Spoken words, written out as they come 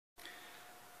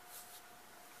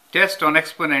Test on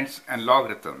exponents and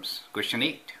logarithms. Question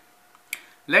 8.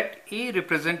 Let a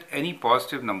represent any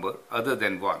positive number other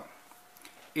than 1.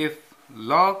 If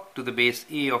log to the base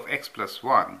a of x plus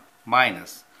 1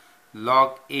 minus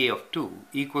log a of 2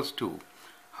 equals to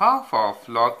half of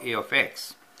log a of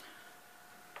x,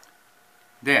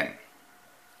 then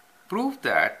prove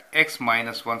that x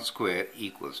minus 1 square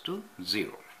equals to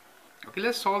 0. Okay,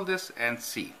 let's solve this and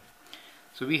see.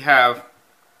 So we have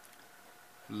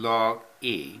log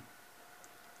a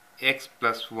x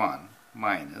plus 1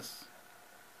 minus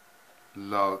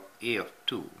log a of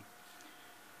 2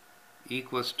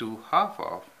 equals to half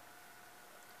of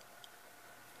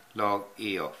log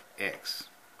a of x.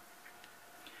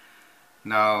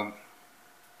 Now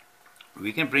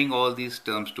we can bring all these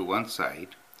terms to one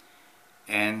side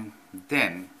and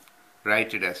then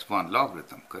write it as one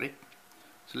logarithm, correct?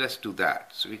 So let's do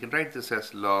that. So we can write this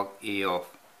as log a of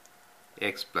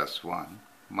x plus 1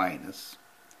 minus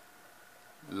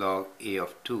log a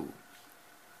of 2,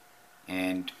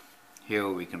 and here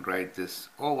we can write this,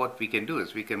 or what we can do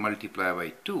is we can multiply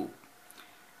by 2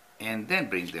 and then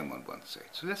bring them on one side.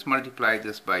 So let's multiply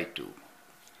this by 2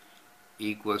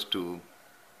 equals to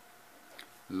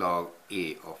log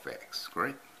a of x,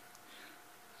 correct?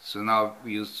 So now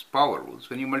we use power rules.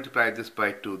 When you multiply this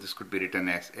by 2, this could be written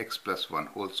as x plus 1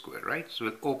 whole square, right? So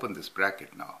we'll open this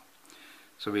bracket now.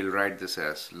 So we'll write this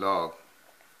as log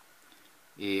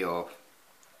a of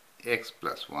x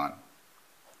plus 1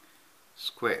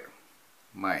 square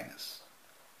minus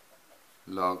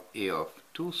log a of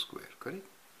 2 square, correct?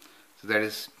 So that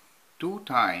is 2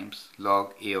 times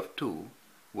log a of 2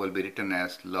 will be written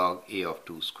as log a of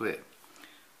 2 square.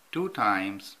 2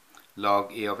 times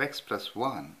log a of x plus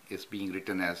 1 is being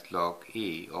written as log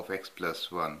a of x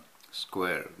plus 1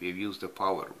 square. We've used the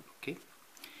power rule, okay?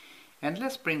 And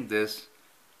let's bring this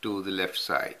to the left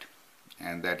side,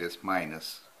 and that is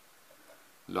minus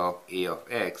log a of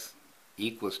x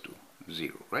equals to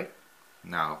 0, right?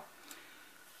 Now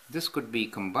this could be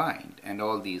combined, and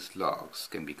all these logs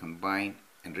can be combined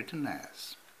and written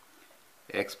as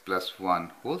x plus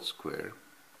 1 whole square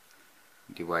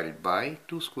divided by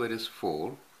 2 square is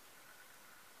 4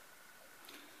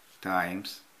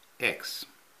 times x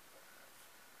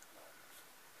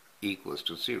equals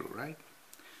to 0, right?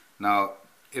 Now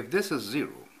if this is 0,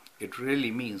 it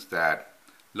really means that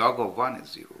log of 1 is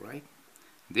 0, right?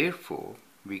 Therefore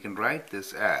we can write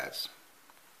this as,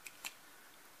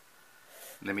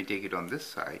 let me take it on this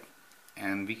side,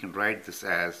 and we can write this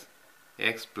as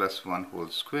x plus 1 whole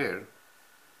square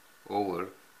over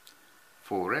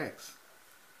 4x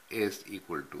is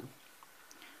equal to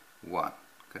 1,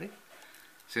 correct?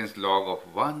 Since log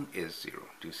of 1 is 0,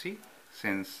 do you see?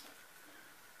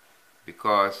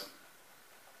 Because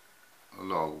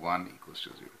log 1 equals to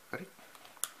 0, correct?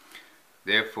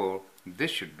 Therefore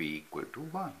this should be equal to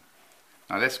 1.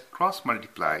 Now let's cross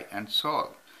multiply and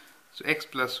solve. So x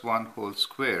plus 1 whole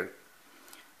square,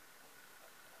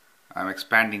 I'm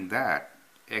expanding that,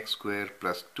 x square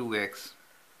plus 2x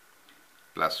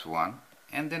plus 1,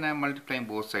 and then I'm multiplying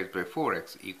both sides by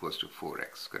 4x equals to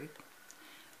 4x, correct?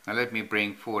 Now let me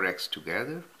bring 4x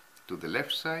together to the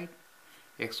left side.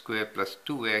 X square plus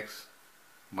 2x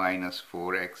minus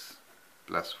 4x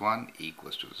plus 1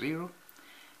 equals to 0.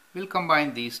 We'll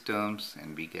combine these terms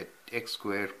and we get x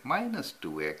square minus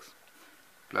 2x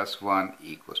plus 1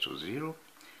 equals to 0.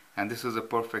 And this is a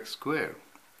perfect square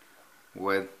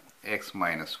with x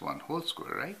minus 1 whole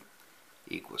square, right,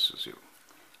 equals to 0.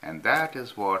 And that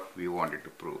is what we wanted to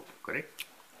prove, correct?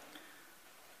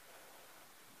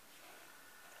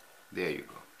 There you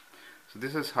go. So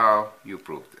this is how you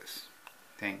prove this.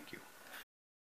 Thank you.